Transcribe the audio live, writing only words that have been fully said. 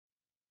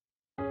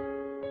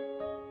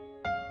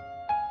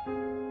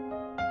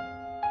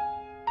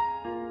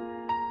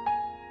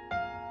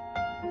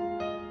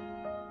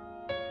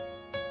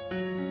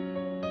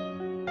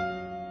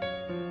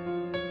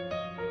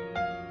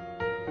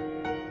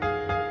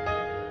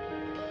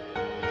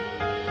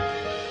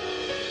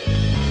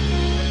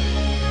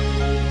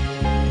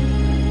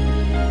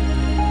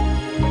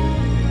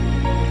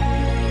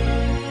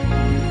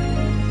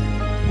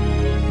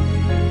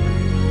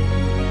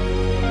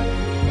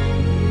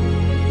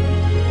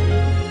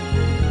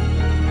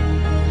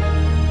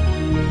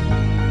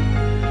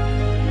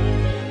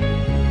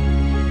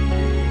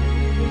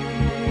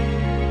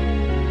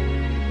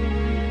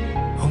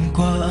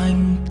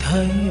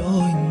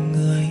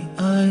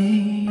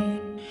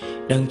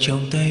đang trong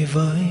tay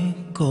với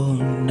cô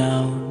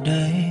nào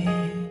đây.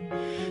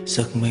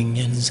 Giật mình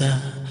nhận ra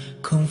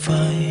không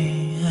phải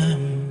em,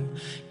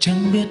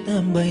 chẳng biết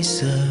em bây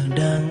giờ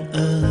đang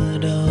ở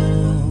đâu.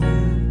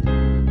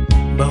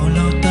 Bao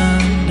lâu ta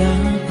đã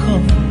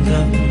không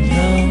gặp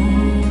nhau,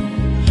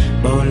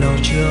 bao lâu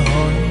chưa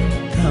hỏi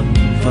thăm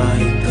vài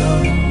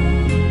câu.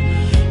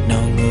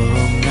 Nào ngờ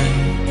hôm nay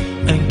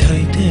anh thấy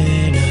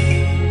thế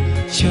này,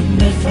 chẳng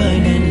biết phải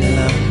nên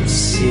làm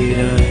gì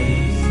đây.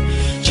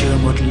 Chưa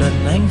một lần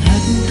anh hết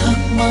thắc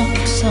mắc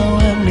sao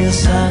em lìa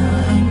xa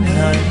anh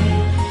này,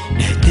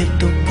 để tiếp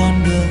tục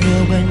con đường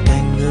yêu bên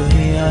cạnh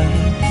người ấy.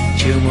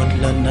 Chưa một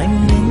lần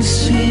anh ngưng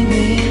suy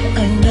nghĩ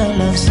anh đã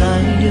làm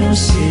sai điều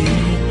gì,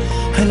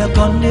 hay là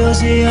còn điều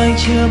gì anh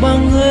chưa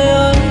bằng người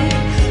ấy.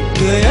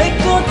 Người ấy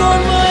có tốt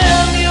với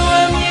em, yêu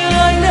em như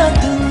anh đã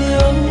từng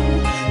yêu.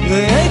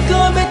 Người ấy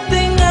có biết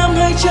tính em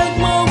hay trách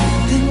mong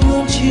tình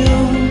nuông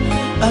chiều.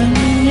 Anh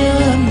nhớ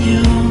em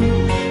nhiều,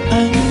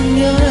 anh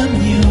nhớ em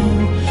nhiều.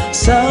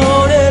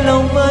 Sao để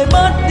lòng vơi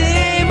mất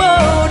đi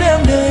bao đêm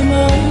đời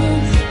mong.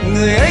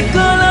 Người ấy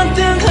có lớn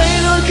tiếng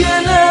hay luôn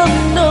khiến em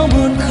đau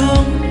buồn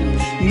không.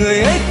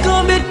 Người ấy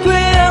có biết quý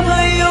em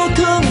hay yêu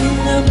thương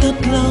em thật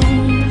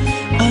lòng.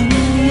 Anh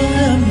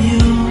nhớ em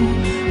nhiều,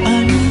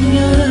 anh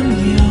nhớ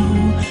em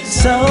nhiều.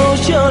 Sao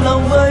cho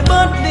lòng vơi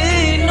bớt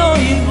đi nỗi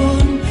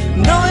buồn,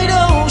 nỗi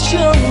đau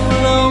trong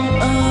lòng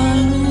anh.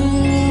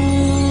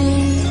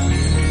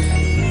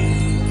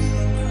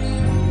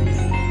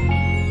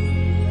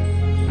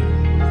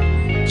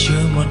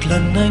 Chưa một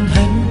lần anh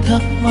hết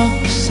thắc mắc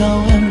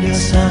sao em lìa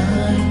xa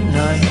anh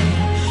này,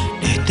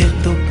 để tiếp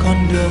tục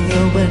con đường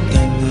yêu bên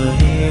cạnh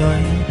người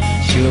ấy.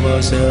 Chưa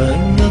bao giờ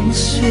anh ngừng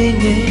suy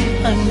nghĩ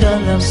anh đã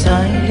làm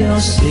sai điều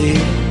gì,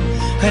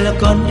 hay là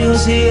còn điều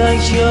gì anh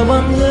chưa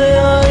bằng người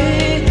ấy.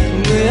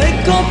 Người ấy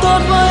có tốt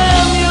với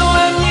em, yêu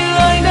em như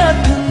anh đã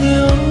từng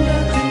yêu.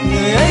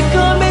 Người ấy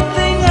có biết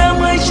tính em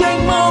hay trách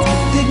mong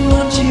thích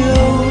nuông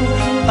chiều.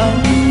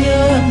 Anh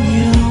nhớ em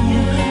nhiều,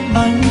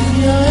 anh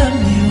nhớ em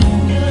nhiều.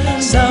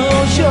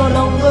 Sao cho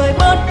lòng vơi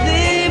mất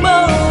đi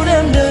bao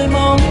đêm đời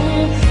mong.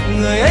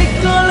 Người ấy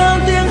có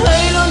lớn tiếng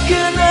hay luôn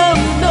khiến em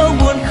đau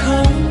buồn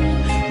không.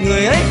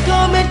 Người ấy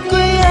có biết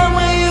quý em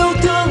hay yêu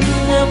thương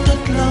em thật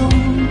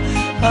lòng.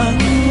 Anh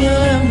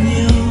nhớ em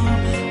nhiều,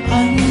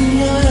 anh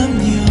nhớ em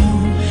nhiều.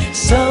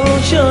 Sao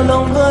cho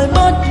lòng vơi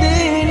mất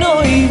đi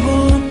nỗi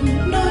buồn,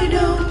 nỗi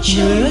đau.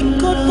 Người ấy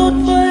có tốt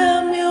với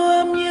em, yêu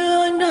em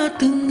như anh đã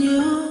từng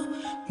yêu.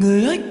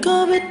 Người ấy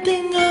có biết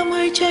tính em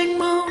hay trách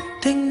mong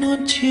tình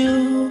nuông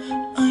chiều.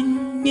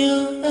 Anh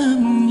nhớ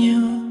em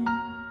nhiều,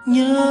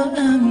 nhớ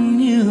em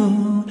nhiều.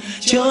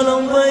 Cho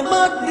lòng vơi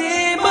mất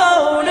đi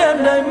bao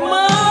đêm đời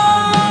mơ.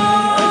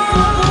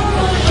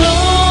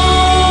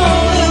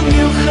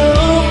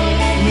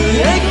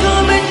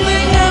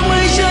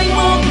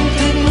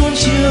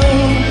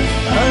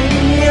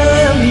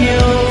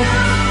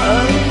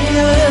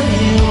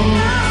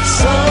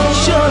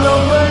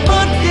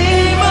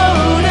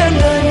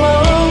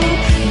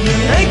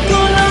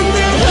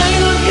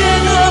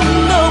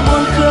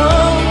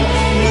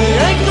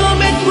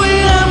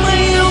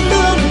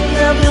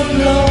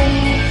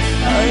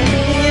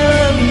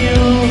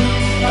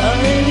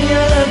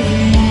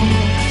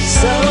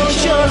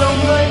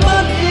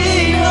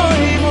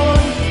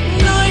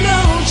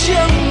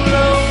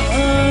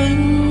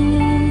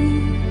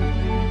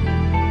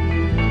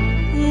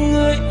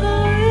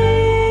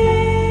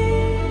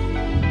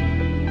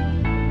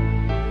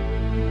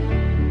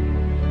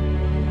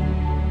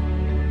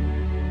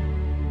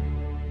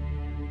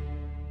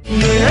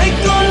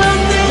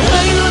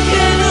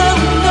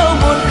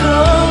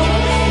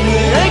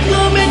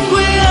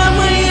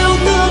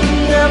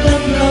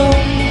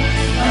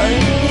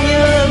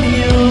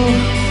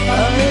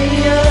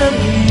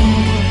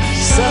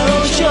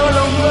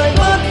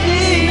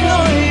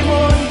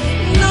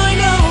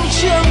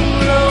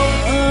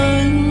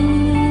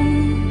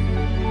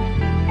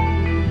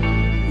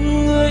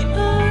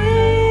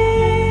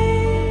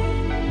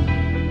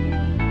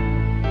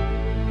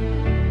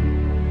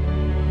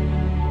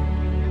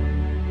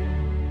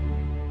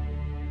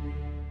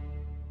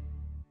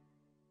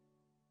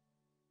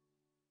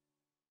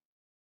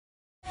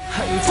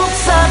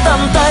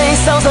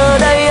 Sao giờ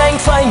đây anh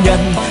phải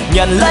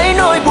nhận lấy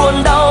nỗi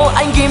buồn đau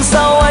anh ghim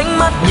sau ánh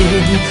mắt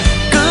nhìn.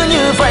 Cứ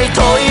như vậy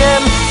thôi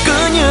em,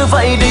 cứ như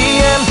vậy đi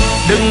em,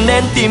 đừng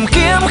nên tìm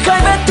kiếm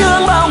khai vết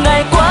thương bao ngày.